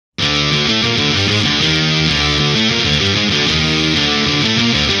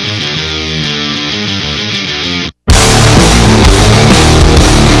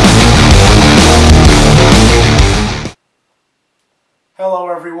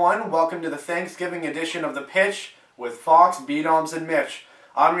everyone. Welcome to the Thanksgiving edition of The Pitch with Fox, Bedoms, and Mitch.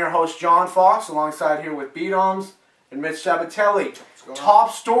 I'm your host, John Fox, alongside here with Bedoms and Mitch Sabatelli.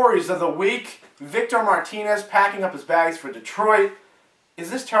 Top stories of the week. Victor Martinez packing up his bags for Detroit.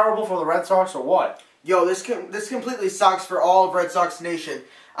 Is this terrible for the Red Sox or what? Yo, this completely sucks for all of Red Sox Nation.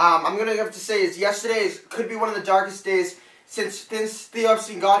 I'm going to have to say yesterday could be one of the darkest days since Theo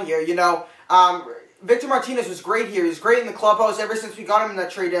Epstein got here. You know, Victor Martinez was great here. He was great in the clubhouse ever since we got him in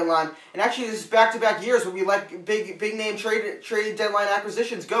that trade deadline. And actually, this is back-to-back years where we let big name trade deadline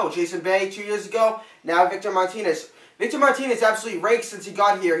acquisitions go. Jason Bay 2 years ago, now Victor Martinez. Victor Martinez absolutely rakes since he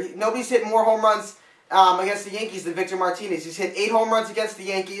got here. Nobody's hit more home runs against the Yankees than Victor Martinez. He's hit 8 home runs against the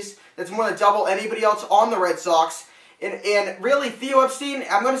Yankees. That's more than double anybody else on the Red Sox. And really, Theo Epstein,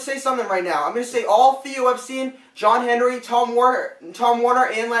 I'm going to say something right now. I'm going to say all Theo Epstein, John Henry, Tom Warner,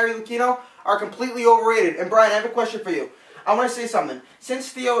 and Larry Lucchino are completely overrated. And Brian, I have a question for you. I want to say something. Since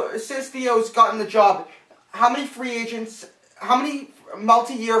Theo's gotten the job, how many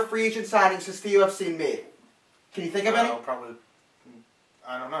multi-year free agent signings has Theo Epstein made? Can you think of any? Probably.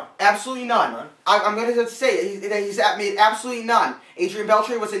 I don't know. Absolutely none. I'm going to say he's made absolutely none. Adrian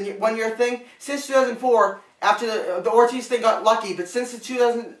Beltre was a one-year thing. Since 2004, after the Ortiz thing got lucky, but since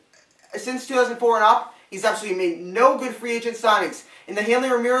 2004 and up, he's absolutely made no good free agent signings. And the Hanley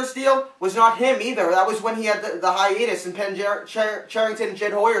Ramirez deal was not him either. That was when he had the hiatus, and Penn Charrington and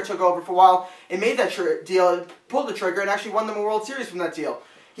Jed Hoyer took over for a while and made that deal, pulled the trigger, and actually won them a World Series from that deal.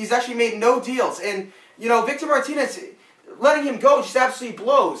 He's actually made no deals. And, you know, Victor Martinez, letting him go just absolutely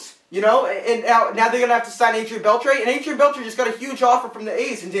blows. You know, and now they're going to have to sign Adrian Beltre. And Adrian Beltre just got a huge offer from the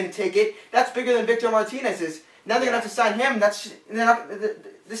A's and didn't take it. That's bigger than Victor Martinez's. Now they're going to have to sign him.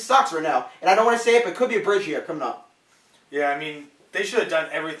 This sucks right now. And I don't want to say it, but it could be a bridge year coming up. Yeah, I mean, they should have done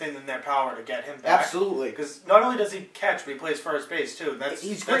everything in their power to get him back. Absolutely. Because not only does he catch, but he plays first base, too. That's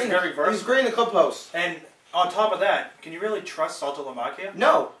very versatile. He's great in the clubhouse. And on top of that, can you really trust Saltalamacchia?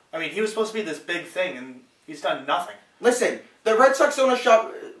 No. I mean, he was supposed to be this big thing, and he's done nothing. Listen, the Red Sox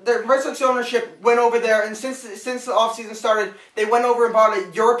ownership went over there, and since the offseason started, they went over and bought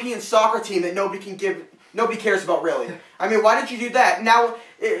a European soccer team that nobody cares about, really. I mean, why did you do that? Now,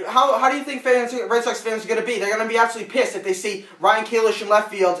 how do you think Red Sox fans are going to be? They're going to be absolutely pissed if they see Ryan Kalish in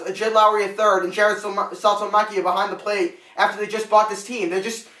left field, Jed Lowry at third, and Jared Saltalamacchia behind the plate after they just bought this team.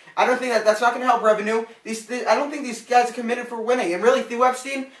 I don't think that's not going to help revenue. I don't think these guys are committed for winning. And really, Theo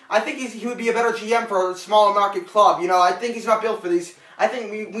Epstein, I think he would be a better GM for a smaller market club. You know, I think he's not built for these. I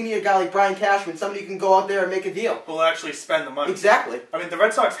think we need a guy like Brian Cashman, somebody who can go out there and make a deal. Who'll actually spend the money. Exactly. I mean, the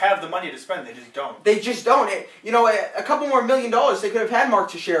Red Sox have the money to spend, they just don't. They just don't. You know, a couple more $1 million, they could have had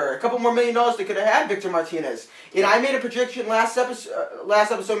Mark Teixeira. A couple more $1 million, they could have had Victor Martinez. And I made a prediction last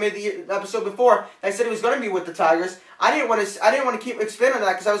episode, maybe the episode before. I said he was going to be with the Tigers. I didn't want to keep expanding on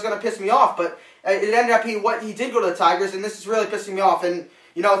that because I was going to piss me off, but it ended up being what he did go to the Tigers, and this is really pissing me off. And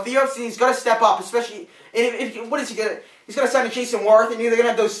you know, Theo Epstein's got to step up, especially. What is he gonna? He's gonna sign a Jason Worth, and they're gonna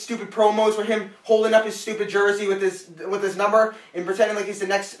have those stupid promos for him holding up his stupid jersey with his number and pretending like he's the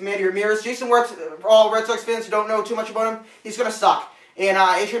next Manny Ramirez. Jason Worth, for all Red Sox fans who don't know too much about him, he's gonna suck. And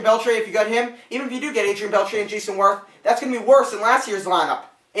Adrian Beltre, if you got him, even if you do get Adrian Beltre and Jason Worth, that's gonna be worse than last year's lineup.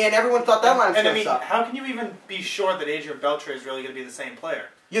 And everyone thought that lineup was gonna suck. How can you even be sure that Adrian Beltre is really gonna be the same player?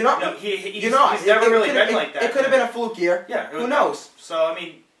 You're not. No, he's never really been like that. It could have been a fluke year. Yeah. Who knows? So I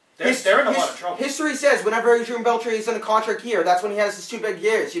mean. They're in a lot of trouble. History says whenever Adrian Beltre is in a contract year, that's when he has his 2 big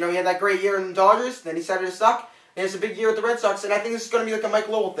years. You know, he had that great year in the Dodgers, then he started to suck, and it's a big year with the Red Sox, and I think this is going to be like a Mike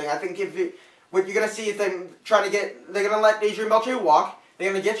Lowell thing. I think what you're going to see is they're going to let Adrian Beltre walk,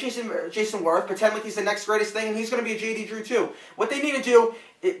 they're going to get Jason Worth, pretend like he's the next greatest thing, and he's going to be a J.D. Drew too. What they need to do,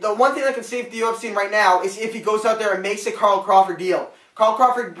 the one thing that can save Theo Epstein right now is if he goes out there and makes a Carl Crawford deal. Carl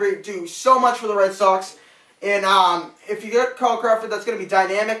Crawford would do so much for the Red Sox. And if you get Carl Crawford, that's going to be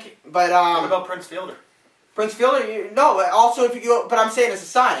dynamic. But what about Prince Fielder? Prince Fielder, no. Also, if you go, but I'm saying as a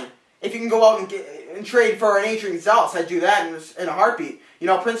signing, if you can go out and trade for an Adrian Gonzalez, I'd do that in a heartbeat. You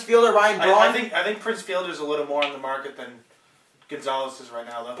know, Prince Fielder, Ryan Braun. I think Prince Fielder's a little more on the market than Gonzalez is right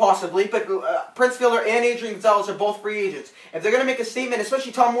now, though. Possibly, but Prince Fielder and Adrian Gonzalez are both free agents. If they're going to make a statement,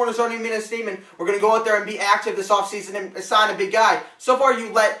 especially Tom Warner's already made a statement, we're going to go out there and be active this offseason and sign a big guy. So far,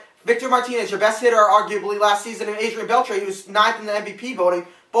 you let Victor Martinez, your best hitter arguably last season, and Adrian Beltre, who was 9th in the MVP voting,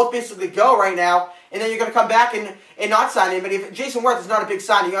 both basically go right now, and then you're going to come back and not sign anybody. If Jason Worth is not a big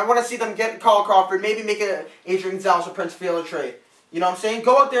signing, I want to see them get Carl Crawford, maybe make an Adrian Gonzalez or Prince Fielder trade. You know what I'm saying?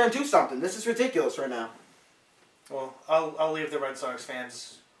 Go out there and do something. This is ridiculous right now. Well, I'll leave the Red Sox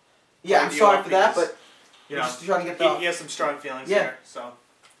fans. Yeah, I'm sorry for that, but you know, just trying to get he has some strong feelings there, so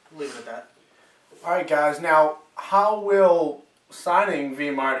leave it at that. All right, guys. Now, how will signing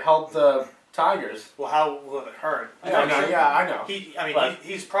V-Mart help the Tigers? Well, how will it hurt? I know.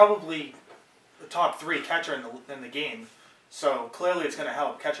 He's probably the top 3 catcher in the game. So clearly it's going to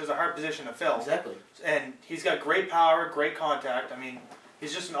help. Catcher's a hard position to fill. Exactly. And he's got great power, great contact. I mean,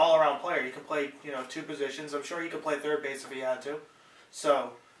 he's just an all-around player. He can play, 2 positions. I'm sure he could play third base if he had to.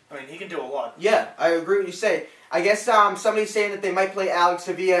 So, I mean, he can do a lot. Yeah, I agree with what you say. I guess somebody's saying that they might play Alex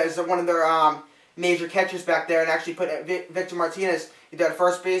Sevilla as one of their major catchers back there and actually put Victor Martinez either at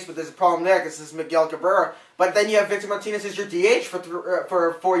first base, but there's a problem there because this is Miguel Cabrera. But then you have Victor Martinez as your DH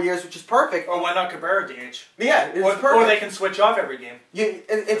for 4 years, which is perfect. Or why not Cabrera DH? Yeah, it's perfect. Or they can switch off every game.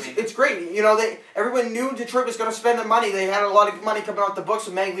 It's great. Everyone knew Detroit was going to spend the money. They had a lot of money coming off the books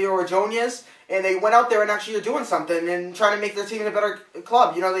with Maglio Ordonez, and they went out there and actually are doing something and trying to make their team a better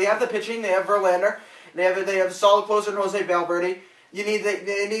club. They have the pitching. They have Verlander. They have a solid closer in Jose Valverde.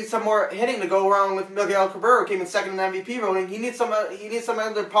 They need some more hitting to go around with Miguel Cabrera, who came in second in the MVP voting. He needs some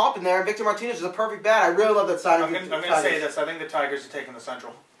other pop in there. And Victor Martinez is a perfect bat. I really love that signing. I'm going to say this. I think the Tigers are taking the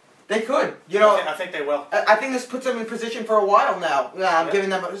Central. They could. I think they will. I think this puts them in position for a while now. Giving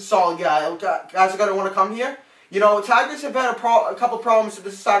them a solid guy. Guys are going to want to come here. Tigers have had a couple problems at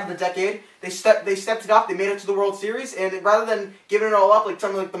this side of the decade. They stepped it up. They made it to the World Series, and rather than giving it all up like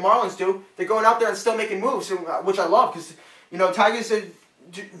something like the Marlins do, they're going out there and still making moves, which I love because Tigers are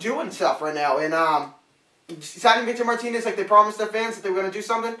doing stuff right now. And signing Victor Martinez like they promised their fans that they were going to do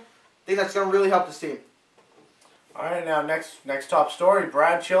something, I think that's going to really help this team. All right, now next top story.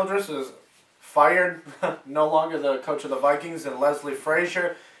 Brad Childress is fired, no longer the coach of the Vikings, and Leslie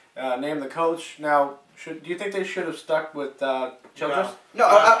Frazier named the coach. Now, do you think they should have stuck with Childress?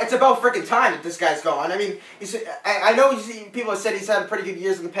 No, it's about freaking time that this guy's gone. I mean, I know people have said he's had pretty good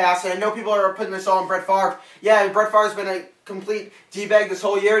years in the past, and I know people are putting this all on Brett Favre. Yeah, Brett Favre's been a complete D-bag this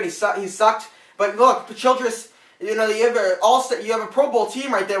whole year, and he sucked. But look, Childress, you have a Pro Bowl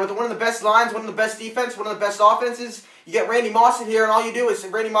team right there with one of the best lines, one of the best defense, one of the best offenses. You get Randy Moss in here, and all you do is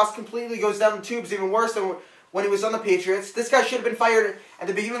Randy Moss completely goes down the tubes, even worse than when he was on the Patriots. This guy should have been fired at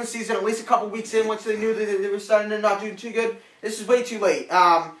the beginning of the season, at least a couple weeks in, once they knew that they were starting to not do too good. This is way too late.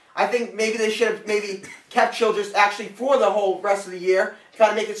 I think maybe they should have kept Childress actually for the whole rest of the year,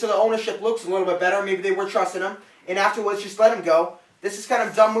 kind of make it so the ownership looks a little bit better. Maybe they were trusting him, and afterwards just let him go. This is kind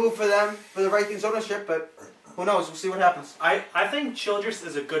of a dumb move for them, for the Vikings ownership, but who knows? We'll see what happens. I think Childress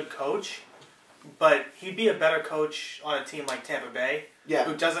is a good coach, but he'd be a better coach on a team like Tampa Bay,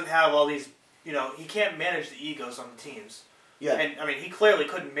 who doesn't have all these, he can't manage the egos on the teams. Yeah. And, I mean, he clearly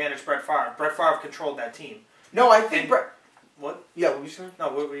couldn't manage Brett Favre. Brett Favre controlled that team. No, I think Brett... What? Yeah, what were you saying? No,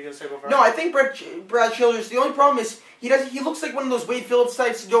 what were you going to say about Favre? No, I think Brad Childress, the only problem is he looks like one of those Wade Phillips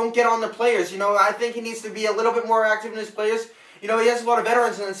types who don't get on their players. I think he needs to be a little bit more active in his players. He has a lot of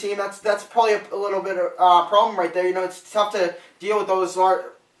veterans in the team. That's probably a little bit of a problem right there. It's tough to deal with those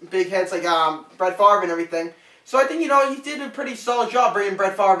big heads like Brett Favre and everything. So I think, he did a pretty solid job bringing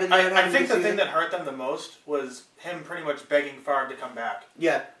Brett Favre in there. I think the thing that hurt them the most was him pretty much begging Favre to come back.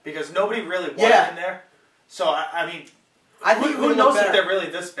 Yeah. Because nobody really wanted him there. So, I mean, who knows if they're really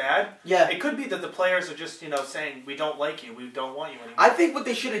this bad? Yeah. It could be that the players are just, saying, we don't like you, we don't want you anymore. I think what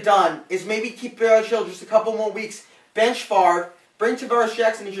they should have done is maybe keep Childress a couple more weeks, bench Favre, bring Tavares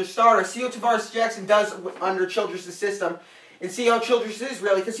Jackson as your starter, see what Tavares Jackson does under Childress' system, and see how Childress is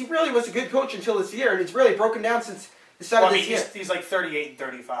really, because he really was a good coach until this year, and it's really broken down since the start of this year. He's like 38 and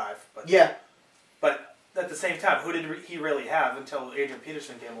 35. But, yeah. But at the same time, who did he really have until Adrian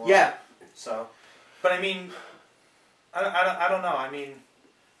Peterson came along? Yeah. So, but I mean, I don't know. I mean,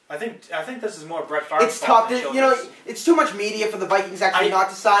 I think this is more Brett Favre's It's tough. fault. It's too much media for the Vikings actually not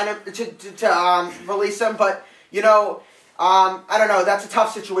to sign him to release him, but I don't know. That's a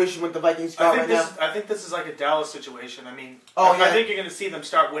tough situation with the Vikings right now. I think this is like a Dallas situation. I mean, I think you're going to see them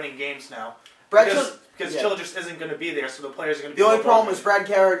start winning games now. Because Childress isn't going to be there, so the players are going to be... The only problem is Brad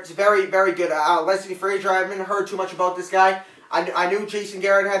Garrett is very, very good. Leslie Frazier, I haven't heard too much about this guy. I knew Jason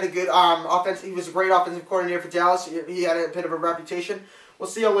Garrett had a good offense. He was a great offensive coordinator for Dallas. He had a bit of a reputation. We'll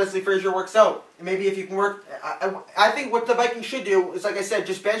see how Leslie Frazier works out. And maybe if you can work... I think what the Vikings should do is, like I said,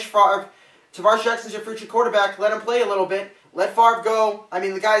 just bench Favre. Tavares Jackson's your future quarterback. Let him play a little bit. Let Favre go. I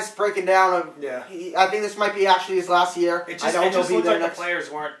mean, the guy's breaking down. Yeah. I think this might be actually his last year. It just looks like the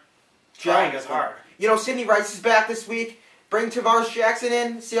players weren't trying as hard. Sidney Rice is back this week. Bring Tavares Jackson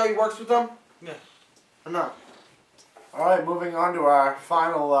in. See how he works with them. Yeah. I know. All right, moving on to our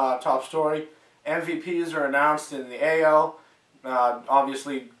final top story. MVPs are announced in the AL.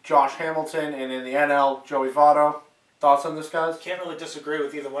 Obviously, Josh Hamilton, and in the NL, Joey Votto. Thoughts on this, guys? Can't really disagree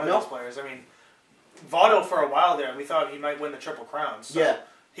with either one of these players. I mean, Votto for a while there, we thought he might win the Triple Crown. So, yeah.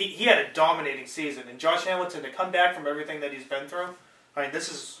 he had a dominating season. And Josh Hamilton, to come back from everything that he's been through, I mean, this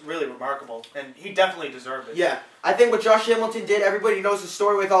is really remarkable. And he definitely deserved it. Yeah. I think what Josh Hamilton did, everybody knows the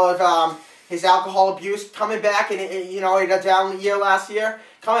story with all of his alcohol abuse, coming back, and he had a down year last year.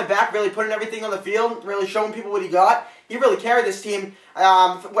 Coming back, really putting everything on the field, really showing people what he got. He really carried this team.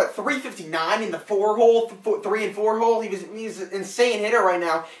 359 in the 4-hole, 3 and 4-hole. He's an insane hitter right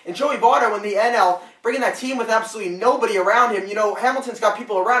now. And Joey Votto in the NL, bringing that team with absolutely nobody around him. Hamilton's got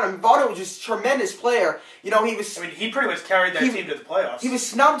people around him. Votto was just a tremendous player. He was. I mean, he pretty much carried that team to the playoffs. He was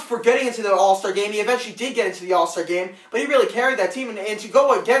snubbed for getting into the All-Star game. He eventually did get into the All-Star game, but he really carried that team. And to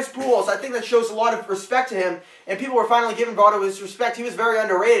go against Pujols, I think that shows a lot of respect to him. And people were finally giving Votto his respect. He was very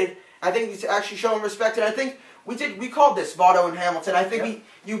underrated. I think he's actually showing respect, and I think. We called this Votto and Hamilton. I think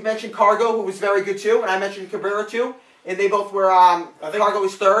you mentioned Cargo, who was very good too, and I mentioned Cabrera too, and they both were. Cargo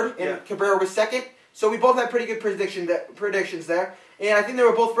was third, and Cabrera was second. So we both had pretty good predictions there, and I think they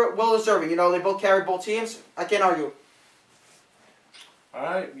were both well deserving. They both carried both teams. I can't argue. All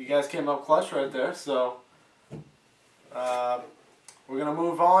right, you guys came up clutch right there. So we're gonna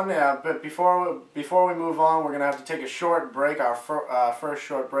move on. But before we move on, we're gonna have to take a short break. Our first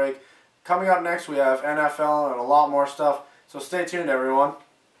short break. Coming up next, we have NFL and a lot more stuff, so stay tuned, everyone.